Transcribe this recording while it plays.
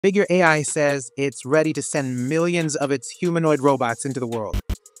FigureAI says it's ready to send millions of its humanoid robots into the world.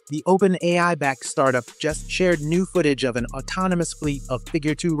 The OpenAI-backed startup just shared new footage of an autonomous fleet of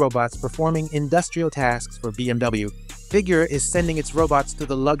Figure 2 robots performing industrial tasks for BMW. Figure is sending its robots to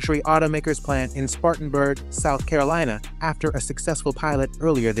the luxury automaker's plant in Spartanburg, South Carolina, after a successful pilot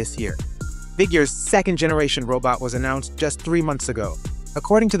earlier this year. Figure's second-generation robot was announced just 3 months ago.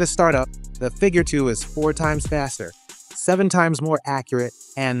 According to the startup, the Figure 2 is 4 times faster, 7 times more accurate,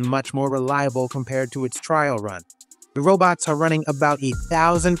 and much more reliable compared to its trial run. The robots are running about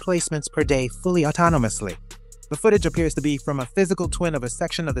 1,000 placements per day fully autonomously. The footage appears to be from a physical twin of a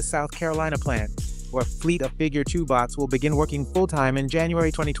section of the South Carolina plant, where a fleet of Figure 2 bots will begin working full-time in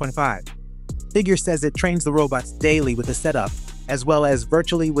January 2025. Figure says it trains the robots daily with the setup, as well as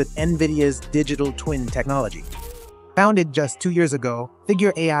virtually with NVIDIA's digital twin technology. Founded just 2 years ago,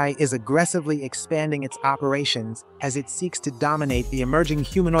 FigureAI is aggressively expanding its operations as it seeks to dominate the emerging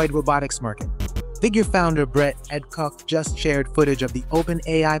humanoid robotics market. Figure founder Brett Adcock just shared footage of the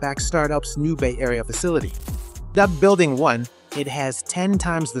OpenAI-backed startup's new Bay Area facility. Dubbed Building 1, it has 10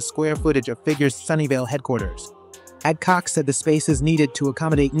 times the square footage of Figure's Sunnyvale headquarters. Adcock said the space is needed to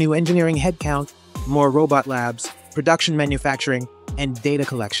accommodate new engineering headcount, more robot labs, production manufacturing, and data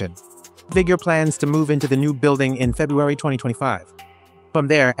collection. Figure plans to move into the new building in February 2025. From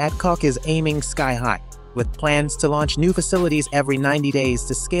there, Adcock is aiming sky high, with plans to launch new facilities every 90 days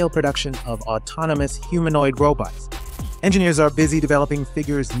to scale production of autonomous humanoid robots. Engineers are busy developing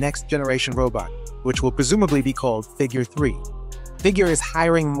Figure's next-generation robot, which will presumably be called Figure 3. Figure is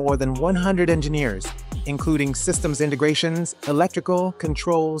hiring more than 100 engineers, including systems integrations, electrical,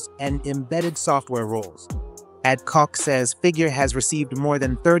 controls, and embedded software roles. Adcock says Figure has received more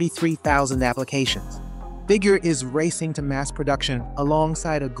than 33,000 applications. Figure is racing to mass production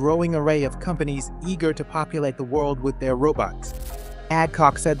alongside a growing array of companies eager to populate the world with their robots.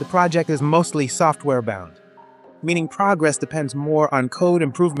 Adcock said the project is mostly software-bound, meaning progress depends more on code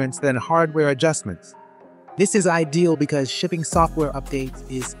improvements than hardware adjustments. This is ideal because shipping software updates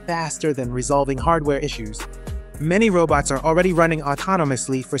is faster than resolving hardware issues. Many robots are already running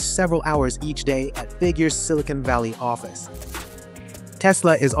autonomously for several hours each day at Figure's Silicon Valley office.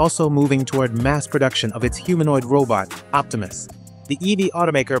 Tesla is also moving toward mass production of its humanoid robot, Optimus. The EV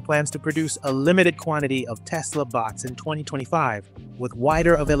automaker plans to produce a limited quantity of Tesla bots in 2025, with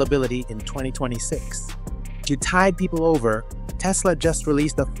wider availability in 2026. To tide people over, Tesla just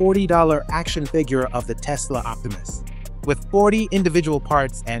released a $40 action figure of the Tesla Optimus. With 40 individual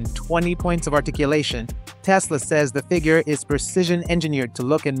parts and 20 points of articulation, Tesla says the figure is precision-engineered to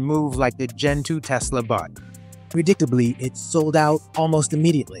look and move like the Gen 2 Tesla bot. Predictably, it sold out almost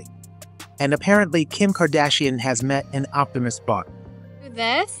immediately. And apparently, Kim Kardashian has met an Optimus bot.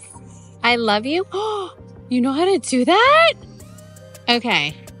 This? I love you? Oh, you know how to do that?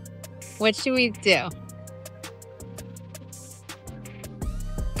 Okay. What should we do?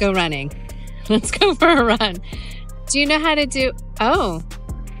 Go running. Let's go for a run. Do you know how to do... Oh,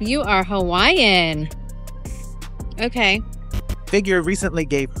 you are Hawaiian. Okay. Figure recently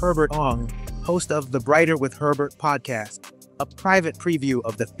gave Herbert Ong, host of the Brighter with Herbert podcast, a private preview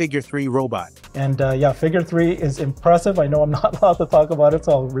of the Figure 3 robot. And yeah, Figure 3 is impressive. I know I'm not allowed to talk about it,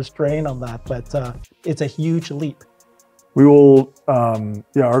 so I'll restrain on that, but it's a huge leap. We will,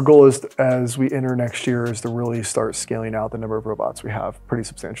 yeah, our goal is, as we enter next year, is to really start scaling out the number of robots we have pretty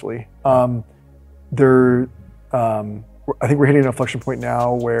substantially. I think we're hitting an inflection point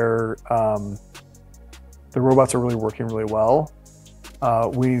now where the robots are really working really well.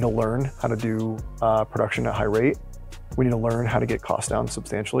 We need to learn how to do production at high rate. We need to learn how to get costs down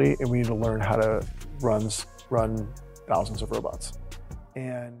substantially, and we need to learn how to run thousands of robots.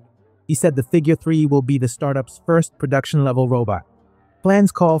 And he said the Figure 3 will be the startup's first production-level robot.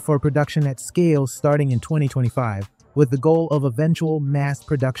 Plans call for production at scale starting in 2025, with the goal of eventual mass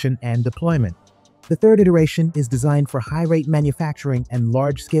production and deployment. The third iteration is designed for high-rate manufacturing and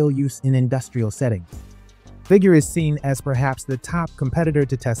large-scale use in industrial settings. Figure is seen as perhaps the top competitor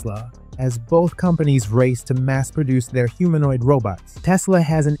to Tesla, as both companies race to mass-produce their humanoid robots. Tesla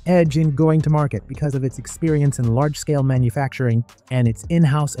has an edge in going to market because of its experience in large-scale manufacturing and its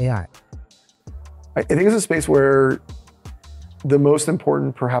in-house AI. I think it's a space where the most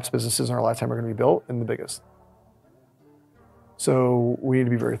important, perhaps, businesses in our lifetime are going to be built, and the biggest. So we need to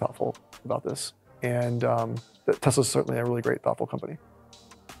be very thoughtful about this. And Tesla's certainly a really great, thoughtful company.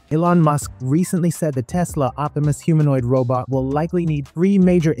 Elon Musk recently said the Tesla Optimus humanoid robot will likely need 3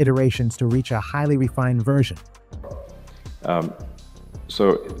 major iterations to reach a highly refined version.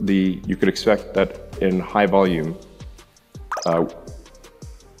 So you could expect that in high volume,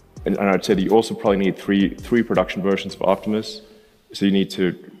 and I'd say that you also probably need three production versions for Optimus. So you need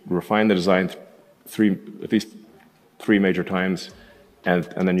to refine the design at least three major times, and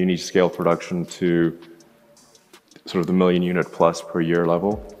then you need to scale production to sort of the 1 million unit plus per year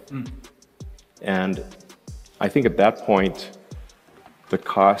level. And I think at that point, the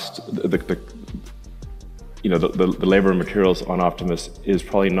cost, the labor and materials on Optimus is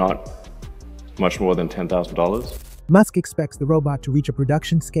probably not much more than $10,000. Musk expects the robot to reach a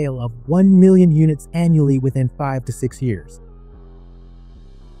production scale of 1 million units annually within 5 to 6 years.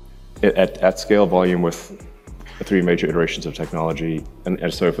 At scale volume with 3 major iterations of technology.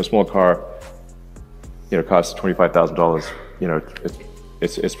 And so if a small car, costs $25,000,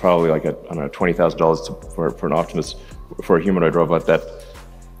 it's probably like $20,000 for an Optimus, for a humanoid robot that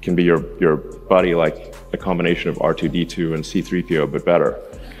can be your buddy, like a combination of R2-D2 and C-3PO, but better.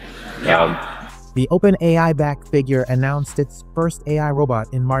 The OpenAI-Backed Figure announced its first AI robot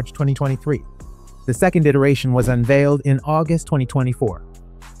in March 2023. The second iteration was unveiled in August 2024.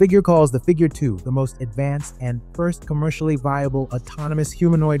 Figure calls the Figure 2 the most advanced and first commercially viable autonomous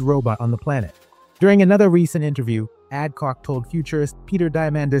humanoid robot on the planet. During another recent interview, Adcock told futurist Peter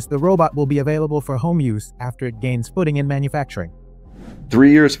Diamandis the robot will be available for home use after it gains footing in manufacturing.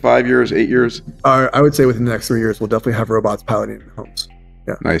 3 years, 5 years, 8 years? I would say within the next 3 years, we'll definitely have robots piloting homes.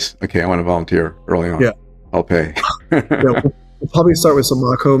 Yeah. Nice. Okay, I want to volunteer early on. Yeah. I'll pay. We'll probably start with some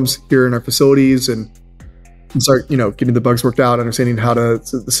mock homes here in our facilities and start, getting the bugs worked out, understanding how the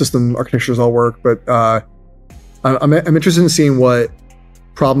system architectures all work. But I'm interested in seeing what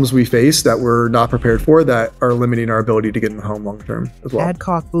problems we face that we're not prepared for that are limiting our ability to get in the home long term as well.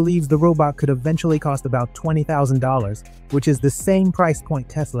 Adcock believes the robot could eventually cost about $20,000, which is the same price point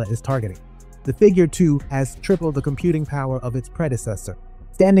Tesla is targeting. The Figure 2 has triple the computing power of its predecessor.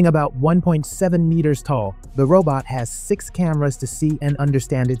 Standing about 1.7 meters tall, the robot has 6 cameras to see and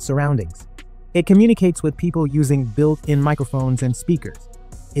understand its surroundings. It communicates with people using built-in microphones and speakers.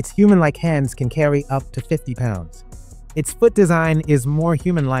 Its human-like hands can carry up to 50 pounds. Its foot design is more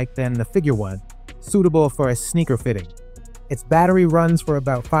human-like than the Figure 1, suitable for a sneaker fitting. Its battery runs for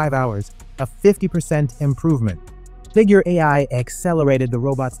about 5 hours, a 50% improvement. FigureAI accelerated the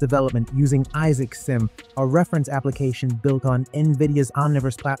robot's development using Isaac Sim, a reference application built on NVIDIA's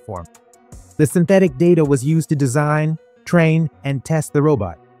Omniverse platform. The synthetic data was used to design, train, and test the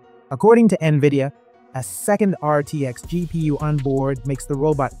robot. According to NVIDIA, a second RTX GPU on board makes the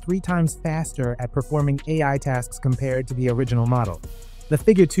robot 3 times faster at performing AI tasks compared to the original model. The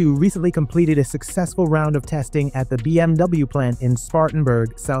Figure 2 recently completed a successful round of testing at the BMW plant in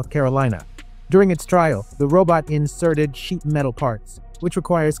Spartanburg, South Carolina. During its trial, the robot inserted sheet metal parts, which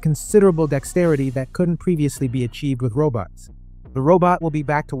requires considerable dexterity that couldn't previously be achieved with robots. The robot will be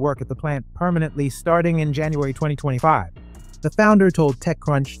back to work at the plant permanently starting in January 2025. The founder told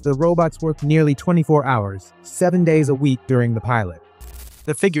TechCrunch the robots worked nearly 24 hours, 7 days a week during the pilot.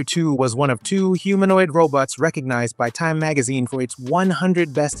 The Figure 2 was one of 2 humanoid robots recognized by Time magazine for its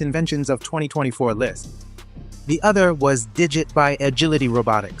 100 Best Inventions of 2024 list. The other was Digit by Agility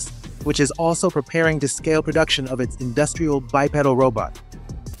Robotics, which is also preparing to scale production of its industrial bipedal robot.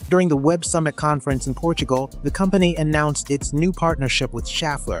 During the Web Summit conference in Portugal, the company announced its new partnership with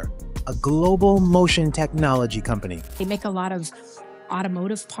Schaeffler, a global motion technology company. They make a lot of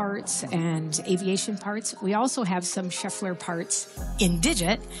automotive parts and aviation parts. We also have some Schaeffler parts in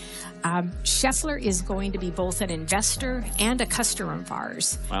Digit. Schaeffler is going to be both an investor and a customer of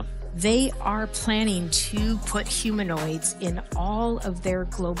ours. Wow. They are planning to put humanoids in all of their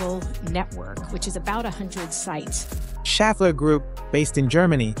global network, which is about 100 sites. Schaeffler Group, based in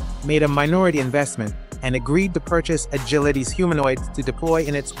Germany, made a minority investment and agreed to purchase Agility's humanoids to deploy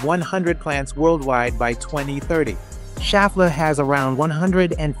in its 100 plants worldwide by 2030. Schaeffler has around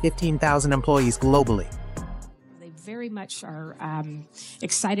 115,000 employees globally. They very much are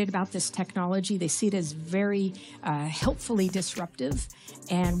excited about this technology. They see it as very helpfully disruptive,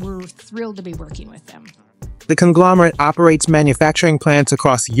 and we're thrilled to be working with them. The conglomerate operates manufacturing plants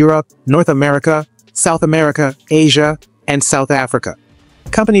across Europe, North America, South America, Asia, and South Africa.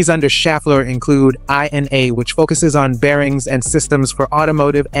 Companies under Schaeffler include INA, which focuses on bearings and systems for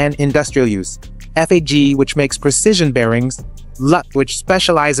automotive and industrial use, FAG, which makes precision bearings, LUT, which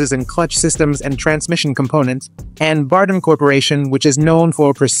specializes in clutch systems and transmission components, and Barton Corporation, which is known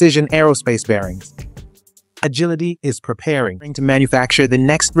for precision aerospace bearings. Agility is preparing to manufacture the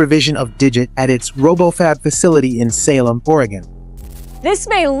next revision of Digit at its RoboFab facility in Salem, Oregon. This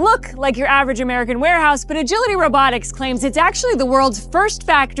may look like your average American warehouse, but Agility Robotics claims it's actually the world's first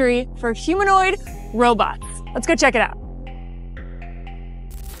factory for humanoid robots. Let's go check it out.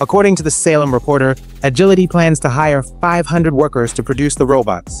 According to the Salem Reporter, Agility plans to hire 500 workers to produce the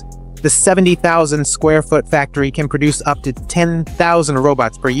robots. The 70,000 square foot factory can produce up to 10,000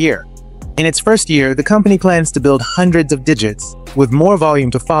 robots per year. In its first year, the company plans to build hundreds of digits, with more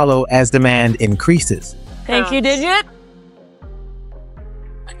volume to follow as demand increases. Thank you, Digit.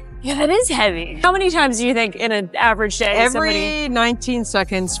 Yeah, that is heavy. How many times do you think in an average day? Every 19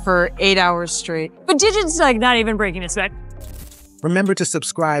 seconds for 8 hours straight. But Digit's like not even breaking a sweat. Remember to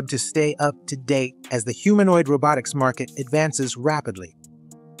subscribe to stay up to date as the humanoid robotics market advances rapidly.